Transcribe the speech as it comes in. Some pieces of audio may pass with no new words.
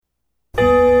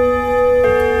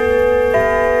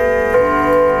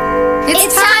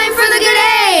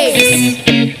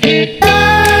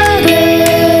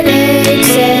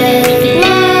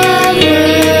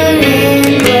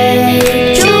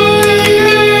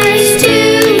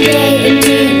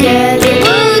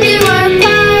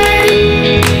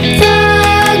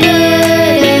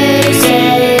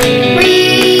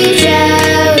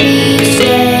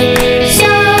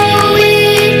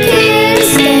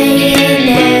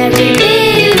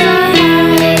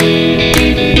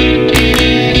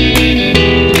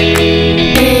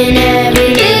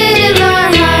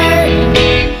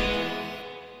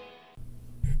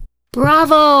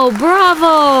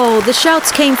The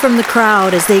shouts came from the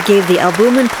crowd as they gave the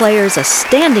albumin players a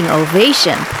standing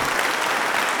ovation.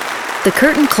 The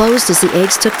curtain closed as the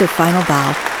eggs took their final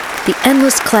bow. The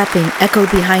endless clapping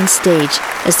echoed behind stage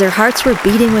as their hearts were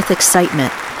beating with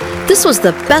excitement. "This was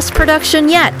the best production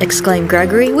yet!" exclaimed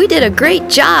Gregory. "We did a great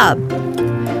job!"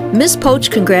 Miss Poach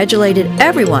congratulated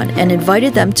everyone and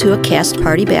invited them to a cast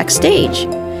party backstage.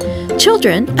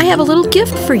 "Children, I have a little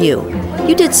gift for you.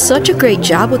 You did such a great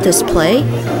job with this play.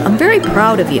 I'm very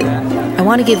proud of you. I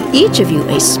want to give each of you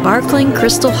a sparkling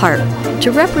crystal heart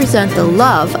to represent the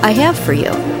love I have for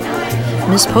you."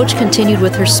 Miss Poach continued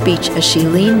with her speech as she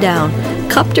leaned down,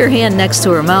 cupped her hand next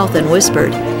to her mouth, and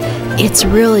whispered, "It's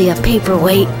really a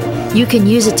paperweight. You can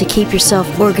use it to keep yourself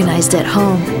organized at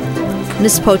home."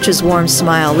 Miss Poach's warm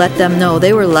smile let them know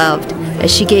they were loved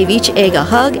as she gave each egg a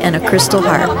hug and a crystal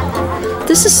heart.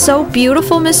 "This is so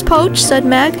beautiful, Miss Poach," said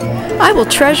Meg. "I will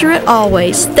treasure it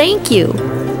always. Thank you."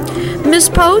 "Miss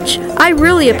Poach, I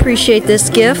really appreciate this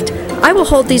gift. I will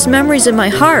hold these memories in my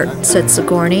heart," said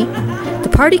Sigourney. The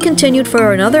party continued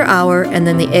for another hour, and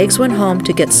then the eggs went home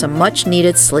to get some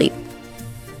much-needed sleep.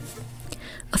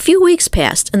 A few weeks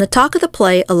passed, and the talk of the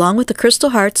play, along with the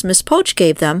crystal hearts Miss Poach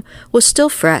gave them, was still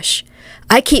fresh.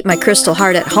 "I keep my crystal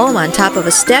heart at home on top of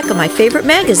a stack of my favorite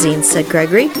magazines," said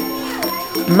Gregory.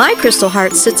 "My crystal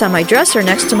heart sits on my dresser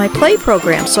next to my play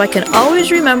program, so I can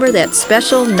always remember that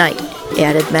special night,"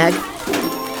 added Meg.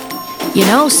 "You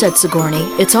know," said Sigourney,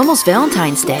 "it's almost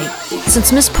Valentine's Day.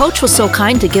 Since Miss Poach was so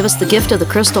kind to give us the gift of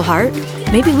the crystal heart,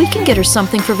 maybe we can get her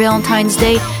something for Valentine's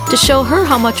Day to show her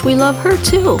how much we love her,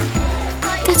 too."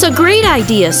 "That's a great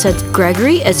idea," said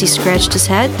Gregory as he scratched his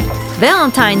head.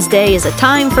 "Valentine's Day is a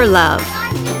time for love."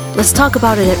 "Let's talk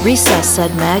about it at recess,"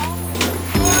 said Meg.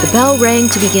 The bell rang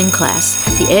to begin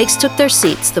class. The eggs took their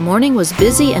seats. The morning was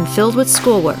busy and filled with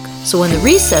schoolwork, so when the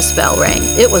recess bell rang,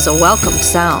 it was a welcomed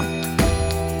sound.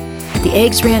 The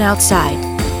eggs ran outside.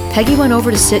 Peggy went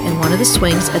over to sit in one of the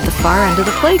swings at the far end of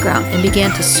the playground and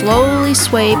began to slowly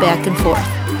sway back and forth.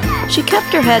 She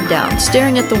kept her head down,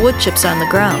 staring at the wood chips on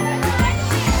the ground.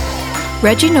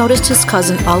 Reggie noticed his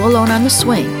cousin all alone on the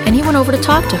swing, and he went over to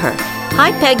talk to her.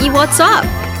 "Hi, Peggy, what's up?"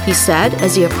 he said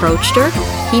as he approached her.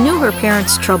 He knew her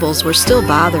parents' troubles were still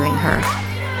bothering her.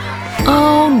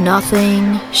 "Oh,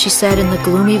 nothing," she said in the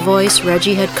gloomy voice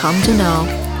Reggie had come to know.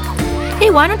 "Hey,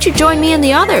 why don't you join me and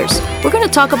the others? We're going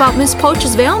to talk about Miss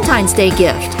Poach's Valentine's Day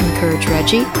gift," encouraged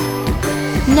Reggie.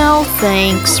 "No,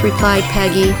 thanks," replied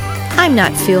Peggy. "I'm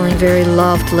not feeling very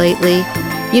loved lately.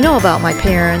 You know about my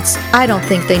parents. I don't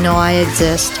think they know I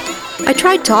exist. I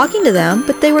tried talking to them,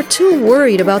 but they were too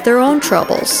worried about their own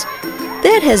troubles.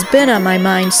 That has been on my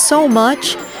mind so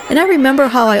much, and I remember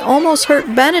how I almost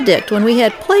hurt Benedict when we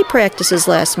had play practices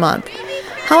last month,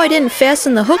 how I didn't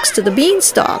fasten the hooks to the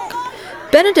beanstalk.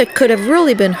 Benedict could have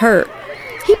really been hurt.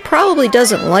 He probably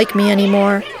doesn't like me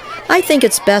anymore. I think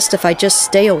it's best if I just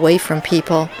stay away from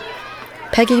people."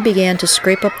 Peggy began to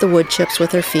scrape up the wood chips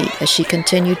with her feet as she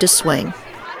continued to swing.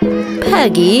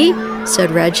 "Peggy," said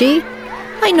Reggie,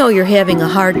 "I know you're having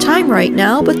a hard time right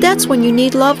now, but that's when you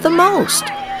need love the most.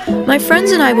 My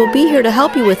friends and I will be here to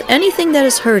help you with anything that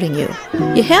is hurting you.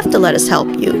 You have to let us help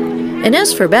you. And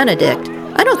as for Benedict,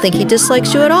 I don't think he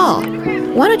dislikes you at all.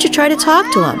 Why don't you try to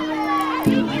talk to him?"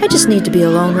 "I just need to be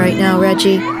alone right now,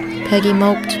 Reggie," Peggy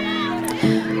moped.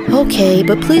 "Okay,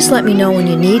 but please let me know when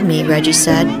you need me," Reggie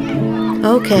said.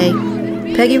 "Okay,"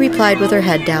 Peggy replied with her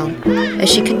head down. As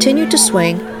she continued to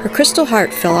swing, her crystal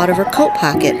heart fell out of her coat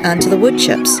pocket onto the wood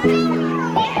chips.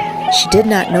 She did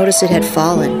not notice it had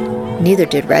fallen. Neither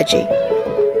did Reggie.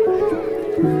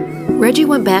 Reggie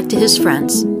went back to his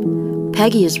friends.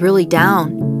 "Peggy is really down.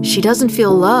 She doesn't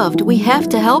feel loved. We have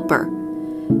to help her."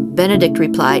 Benedict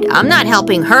replied, "I'm not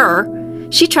helping her.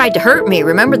 She tried to hurt me.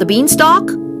 Remember the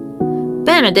beanstalk?"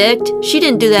 "Benedict, she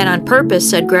didn't do that on purpose,"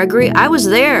 said Gregory. "I was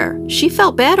there. She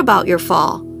felt bad about your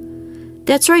fall."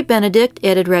 "That's right, Benedict,"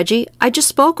 added Reggie. "I just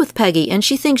spoke with Peggy, and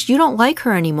she thinks you don't like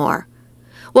her anymore."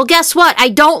 "Well, guess what? I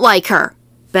don't like her."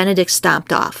 Benedict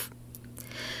stomped off.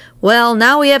 "Well,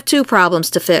 now we have two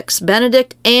problems to fix,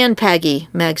 Benedict and Peggy,"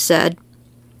 Meg said.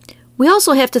 "We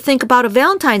also have to think about a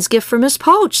Valentine's gift for Miss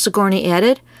Poach," Sigourney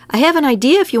added. "I have an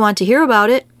idea if you want to hear about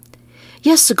it."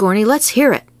 "Yes, Sigourney, let's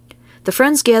hear it." The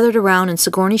friends gathered around and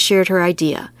Sigourney shared her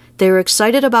idea. They were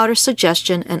excited about her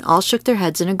suggestion and all shook their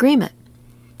heads in agreement.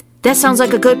 "That sounds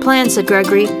like a good plan," said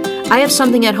Gregory. "I have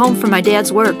something at home from my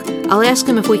dad's work. I'll ask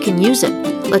him if we can use it.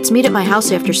 Let's meet at my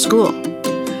house after school."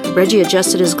 Reggie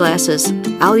adjusted his glasses.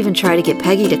 "I'll even try to get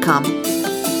Peggy to come."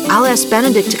 "I'll ask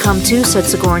Benedict to come too," said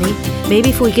Sigourney. "Maybe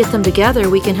if we get them together,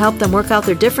 we can help them work out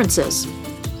their differences."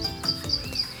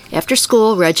 After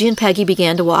school, Reggie and Peggy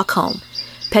began to walk home.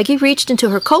 Peggy reached into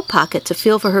her coat pocket to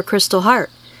feel for her crystal heart.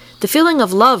 The feeling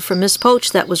of love from Miss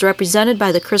Poach that was represented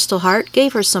by the crystal heart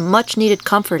gave her some much-needed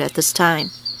comfort at this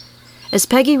time. As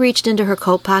Peggy reached into her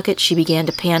coat pocket, she began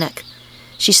to panic.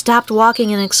 She stopped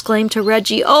walking and exclaimed to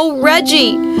Reggie, "Oh,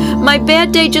 Reggie, my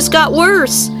bad day just got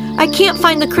worse. I can't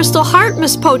find the crystal heart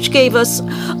Miss Poach gave us.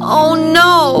 Oh,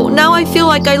 no, now I feel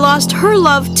like I lost her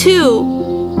love, too."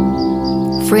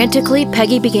 Frantically,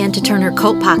 Peggy began to turn her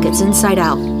coat pockets inside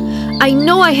out. "I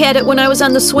know I had it when I was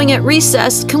on the swing at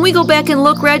recess. Can we go back and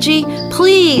look, Reggie?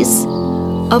 Please."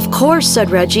 "Of course,"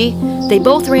 said Reggie. They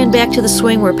both ran back to the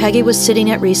swing where Peggy was sitting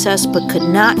at recess but could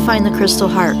not find the crystal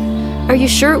heart. "Are you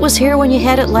sure it was here when you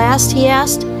had it last?" he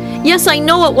asked. "Yes, I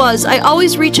know it was. I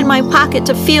always reach in my pocket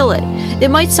to feel it.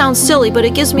 It might sound silly, but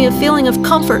it gives me a feeling of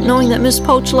comfort knowing that Miss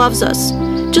Poach loves us.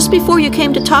 Just before you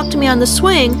came to talk to me on the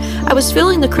swing, I was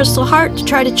feeling the crystal heart to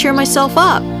try to cheer myself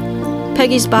up."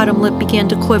 Peggy's bottom lip began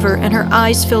to quiver and her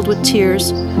eyes filled with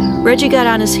tears. Reggie got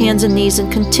on his hands and knees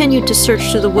and continued to search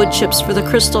through the wood chips for the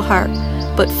crystal heart,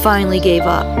 but finally gave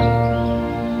up.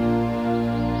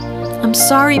 "I'm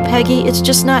sorry, Peggy, it's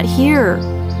just not here."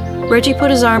 Reggie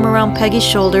put his arm around Peggy's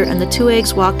shoulder and the two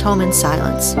eggs walked home in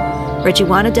silence. Reggie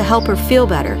wanted to help her feel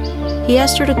better. He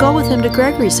asked her to go with him to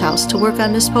Gregory's house to work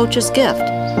on Miss Poach's gift.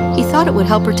 He thought it would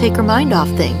help her take her mind off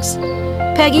things.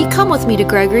 "Peggy, come with me to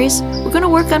Gregory's. We're going to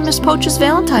work on Miss Poach's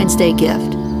Valentine's Day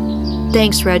gift."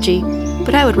 "Thanks, Reggie,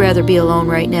 but I would rather be alone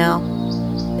right now."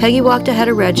 Peggy walked ahead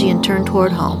of Reggie and turned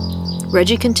toward home.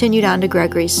 Reggie continued on to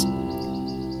Gregory's.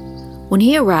 When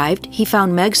he arrived, he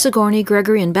found Meg, Sigourney,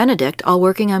 Gregory, and Benedict all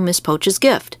working on Miss Poach's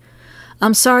gift.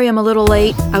 "I'm sorry I'm a little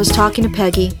late. I was talking to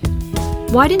Peggy."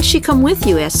 "Why didn't she come with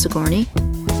you?" asked Sigourney.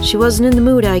 "She wasn't in the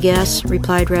mood, I guess,"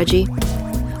 replied Reggie.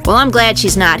 "Well, I'm glad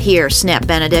she's not here," snapped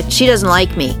Benedict. "She doesn't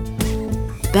like me."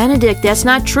 "Benedict, that's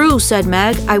not true," said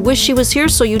Meg. "I wish she was here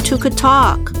so you two could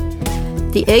talk."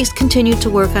 The eggs continued to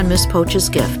work on Miss Poach's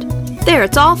gift. "There,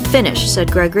 it's all finished,"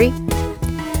 said Gregory.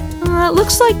 "It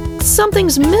looks like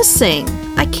something's missing.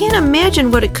 I can't imagine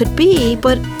what it could be,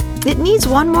 but it needs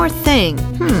one more thing.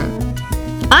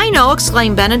 I know,"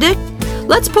 exclaimed Benedict.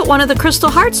 "Let's put one of the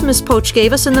crystal hearts Miss Poach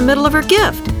gave us in the middle of her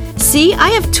gift. See, I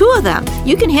have 2 of them.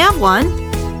 You can have one."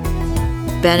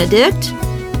 "Benedict,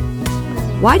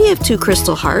 why do you have 2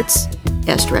 crystal hearts?"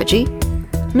 asked Reggie.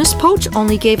 "Miss Poach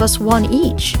only gave us 1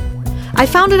 each. I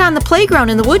found it on the playground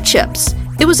in the wood chips.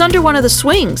 It was under one of the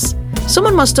swings.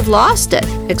 Someone must have lost it,"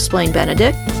 explained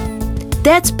Benedict.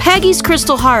 "That's Peggy's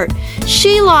crystal heart.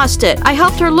 She lost it. I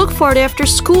helped her look for it after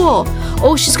school.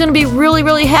 Oh, she's going to be really,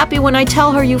 really happy when I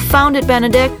tell her you found it,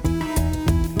 Benedict."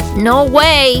 "No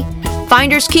way.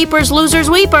 Finders keepers, losers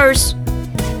weepers."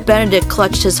 Benedict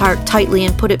clutched his heart tightly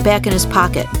and put it back in his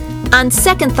pocket. "On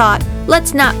second thought,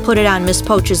 let's not put it on Miss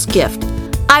Poach's gift.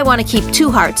 I want to keep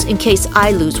 2 hearts in case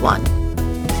I lose one."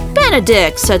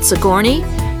 "Benedict," said Sigourney,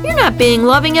 "you're not being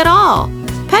loving at all.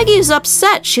 Peggy is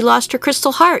upset she lost her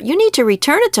crystal heart. You need to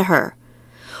return it to her."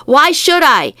 "Why should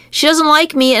I? She doesn't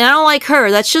like me and I don't like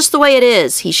her. That's just the way it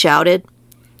is," he shouted.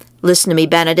 "Listen to me,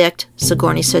 Benedict,"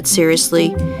 Sigourney said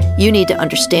seriously. "You need to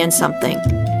understand something.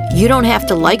 You don't have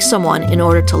to like someone in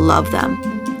order to love them."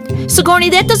 "Sigourney,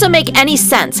 that doesn't make any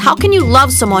sense. How can you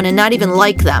love someone and not even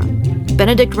like them?"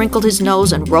 Benedict wrinkled his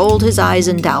nose and rolled his eyes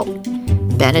in doubt.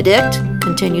 "Benedict,"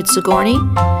 continued Sigourney,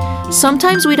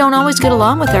 "sometimes we don't always get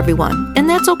along with everyone, and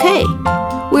that's okay.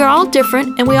 We are all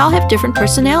different and we all have different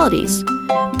personalities.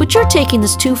 But you're taking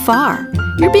this too far.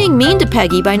 You're being mean to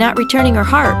Peggy by not returning her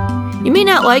heart. You may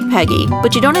not like Peggy,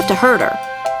 but you don't have to hurt her.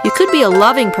 You could be a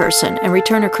loving person and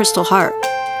return her crystal heart.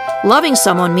 Loving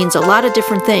someone means a lot of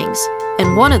different things,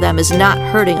 and one of them is not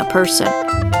hurting a person."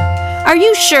 "Are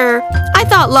you sure? I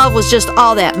thought love was just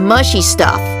all that mushy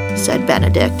stuff," said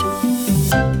Benedict.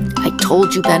 "I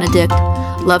told you, Benedict.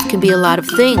 Love can be a lot of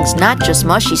things, not just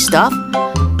mushy stuff.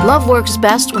 Love works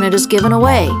best when it is given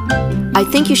away. I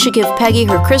think you should give Peggy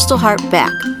her crystal heart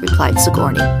back," replied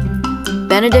Sigourney.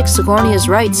 "Benedict, Sigourney is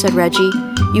right," said Reggie.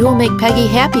 "You will make Peggy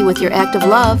happy with your act of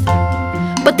love."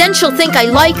 "But then she'll think I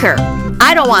like her.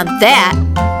 I don't want that."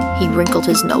 He wrinkled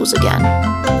his nose again.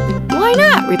 "Why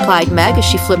not?" replied Meg as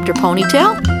she flipped her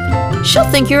ponytail.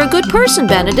 "She'll think you're a good person,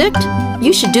 Benedict.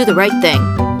 You should do the right thing."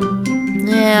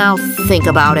 "I'll think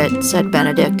about it," said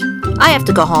Benedict. "I have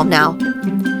to go home now."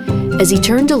 As he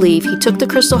turned to leave, he took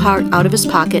the crystal heart out of his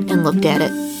pocket and looked at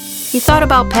it. He thought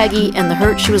about Peggy and the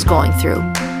hurt she was going through.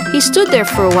 He stood there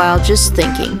for a while just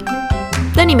thinking.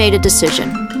 Then he made a decision.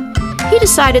 He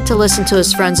decided to listen to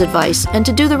his friend's advice and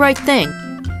to do the right thing.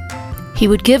 He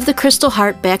would give the crystal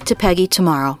heart back to Peggy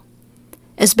tomorrow.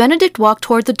 As Benedict walked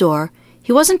toward the door,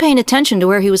 He wasn't paying attention to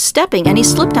where he was stepping, and he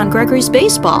slipped on Gregory's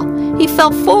baseball. He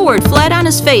fell forward, flat on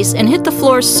his face, and hit the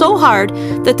floor so hard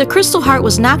that the crystal heart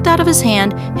was knocked out of his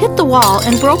hand, hit the wall,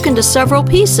 and broke into several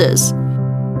pieces.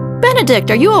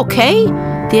 "Benedict, are you okay?"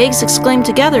 The eggs exclaimed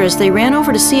together as they ran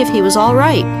over to see if he was all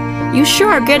right. "You sure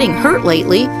are getting hurt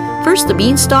lately. First the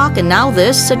beanstalk and now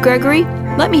this," said Gregory.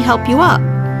 "Let me help you up."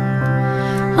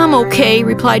 "I'm okay,"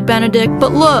 replied Benedict,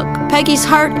 "but look, Peggy's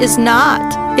heart is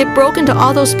not. It broke into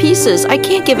all those pieces. I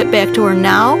can't give it back to her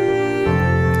now."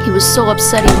 He was so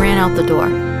upset he ran out the door.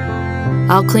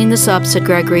 "I'll clean this up," said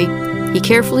Gregory. He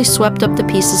carefully swept up the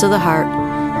pieces of the heart.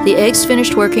 The eggs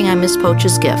finished working on Miss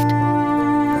Poach's gift.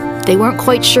 They weren't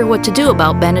quite sure what to do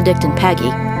about Benedict and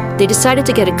Peggy. They decided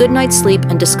to get a good night's sleep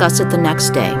and discuss it the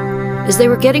next day. As they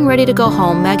were getting ready to go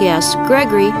home, Meg asked,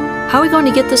 "Gregory, how are we going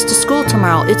to get this to school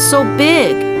tomorrow? It's so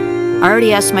big." "I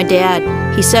already asked my dad.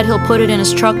 He said he'll put it in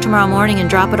his truck tomorrow morning and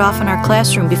drop it off in our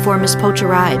classroom before Miss Poach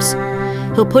arrives.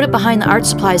 He'll put it behind the art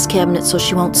supplies cabinet so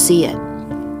she won't see it."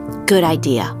 Good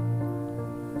idea.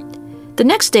 The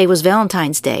next day was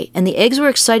Valentine's Day, and the eggs were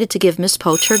excited to give Miss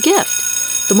Poach her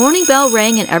gift. The morning bell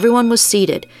rang and everyone was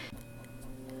seated.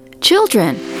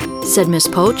 "Children," said Miss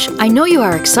Poach, "I know you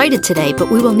are excited today,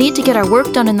 but we will need to get our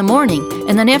work done in the morning,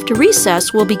 and then after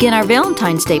recess, we'll begin our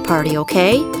Valentine's Day party,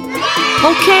 okay?"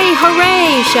 "Okay,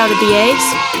 hooray!" shouted the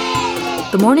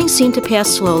eggs. The morning seemed to pass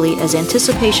slowly as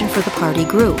anticipation for the party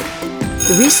grew.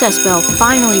 The recess bell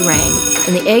finally rang,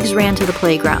 and the eggs ran to the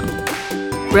playground.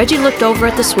 Reggie looked over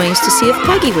at the swings to see if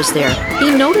Peggy was there. He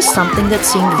noticed something that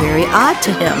seemed very odd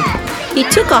to him. He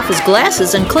took off his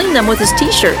glasses and cleaned them with his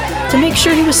t-shirt to make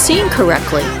sure he was seeing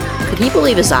correctly. Could he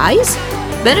believe his eyes?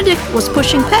 Benedict was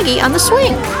pushing Peggy on the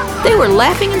swing. They were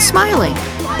laughing and smiling.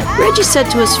 Reggie said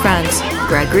to his friends,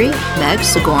 "Gregory, Meg,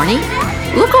 Sigourney,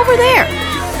 look over there.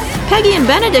 Peggy and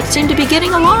Benedict seem to be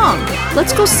getting along.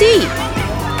 Let's go see."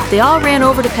 They all ran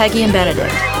over to Peggy and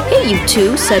Benedict. "Hey, you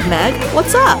two," said Meg.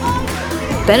 "What's up?"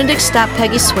 Benedict stopped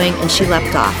Peggy's swing and she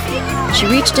leapt off. She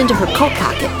reached into her coat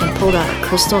pocket and pulled out a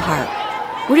crystal heart.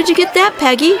 "Where did you get that,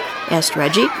 Peggy?" asked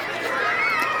Reggie.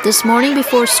 "This morning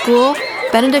before school,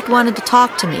 Benedict wanted to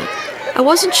talk to me. I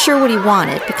wasn't sure what he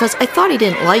wanted because I thought he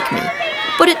didn't like me.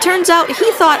 But it turns out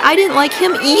he thought I didn't like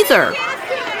him either."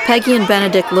 Peggy and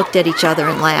Benedict looked at each other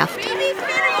and laughed.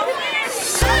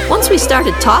 Once we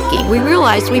started talking, we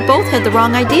realized we both had the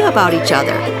wrong idea about each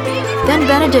other. Then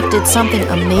Benedict did something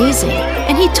amazing,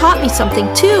 and he taught me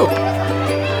something too.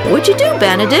 "What'd you do,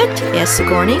 Benedict?" asked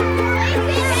Sigourney.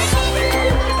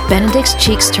 Benedict's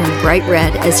cheeks turned bright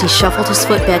red as he shuffled his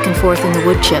foot back and forth in the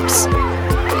wood chips.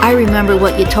 "I remember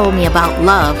what you told me about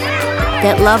love,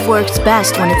 that love works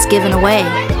best when it's given away.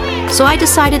 So I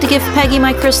decided to give Peggy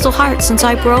my crystal heart since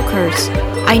I broke hers.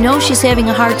 I know she's having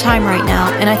a hard time right now,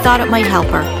 and I thought it might help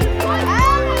her."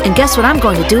 "And guess what I'm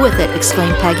going to do with it?"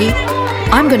 exclaimed Peggy.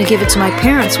 "I'm going to give it to my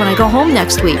parents when I go home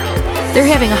next week.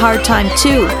 They're having a hard time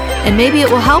too, and maybe it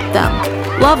will help them.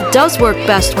 Love does work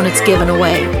best when it's given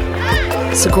away."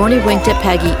 Sigourney winked at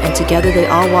Peggy, and together they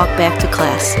all walked back to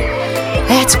class.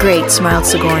 "That's great," smiled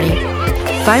Sigourney.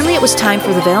 Finally, it was time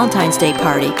for the Valentine's Day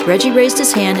party. Reggie raised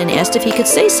his hand and asked if he could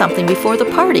say something before the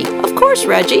party. "Of course,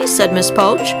 Reggie," said Miss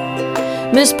Poach.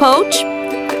 "Miss Poach,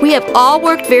 we have all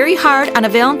worked very hard on a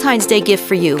Valentine's Day gift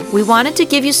for you. We wanted to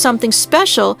give you something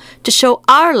special to show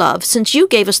our love since you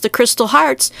gave us the crystal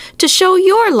hearts to show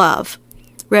your love."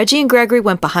 Reggie and Gregory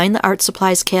went behind the art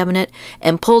supplies cabinet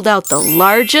and pulled out the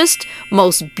largest,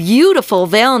 most beautiful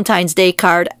Valentine's Day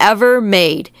card ever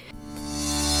made.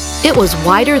 It was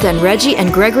wider than Reggie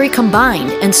and Gregory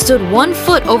combined and stood 1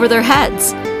 foot over their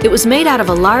heads. It was made out of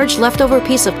a large leftover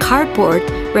piece of cardboard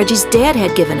Reggie's dad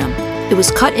had given him. It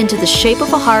was cut into the shape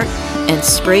of a heart and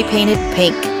spray painted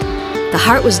pink. The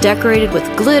heart was decorated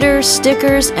with glitter,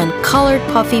 stickers, and colored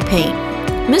puffy paint.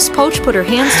 Miss Poach put her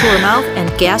hands to her mouth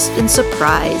and gasped in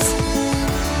surprise.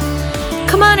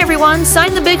 "Come on, everyone,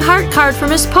 sign the big heart card for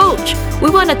Miss Poach.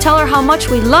 We want to tell her how much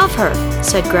we love her,"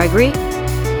 said Gregory.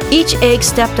 Each egg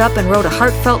stepped up and wrote a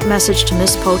heartfelt message to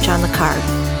Miss Poach on the card.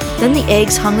 Then the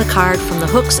eggs hung the card from the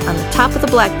hooks on the top of the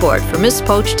blackboard for Miss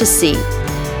Poach to see.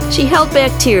 She held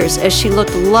back tears as she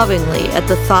looked lovingly at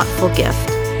the thoughtful gift.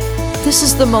 "This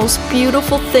is the most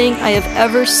beautiful thing I have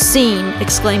ever seen,"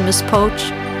 exclaimed Miss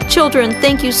Poach. "Children,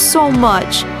 thank you so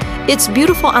much. It's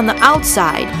beautiful on the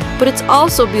outside, but it's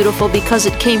also beautiful because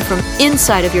it came from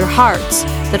inside of your hearts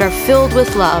that are filled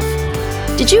with love.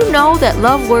 Did you know that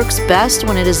love works best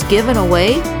when it is given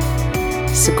away?"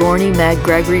 Sigourney, Meg,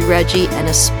 Gregory, Reggie, and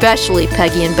especially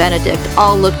Peggy and Benedict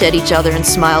all looked at each other and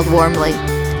smiled warmly.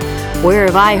 "Where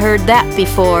have I heard that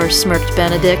before?" smirked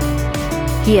Benedict.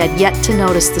 He had yet to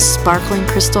notice the sparkling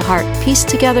crystal heart pieced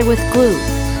together with glue,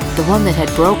 the one that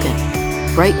had broken,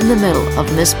 right in the middle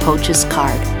of Miss Poach's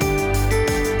card.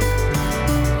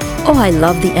 Oh, I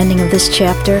love the ending of this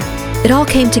chapter. It all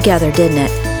came together, didn't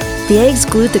it? The eggs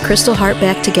glued the crystal heart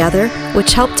back together,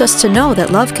 which helped us to know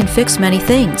that love can fix many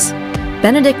things.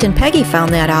 Benedict and Peggy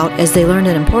found that out as they learned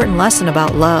an important lesson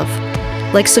about love.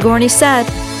 Like Sigourney said,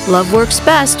 love works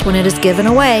best when it is given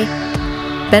away.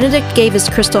 Benedict gave his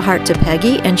crystal heart to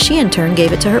Peggy, and she in turn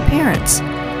gave it to her parents.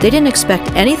 They didn't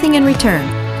expect anything in return.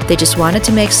 They just wanted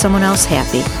to make someone else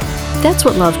happy. That's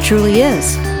what love truly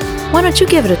is. Why don't you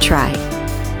give it a try?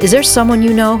 Is there someone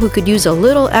you know who could use a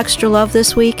little extra love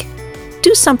this week?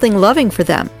 Do something loving for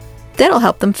them. That'll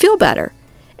help them feel better.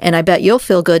 And I bet you'll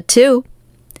feel good too.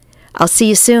 I'll see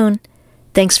you soon.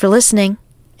 Thanks for listening,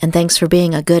 and thanks for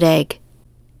being a good egg.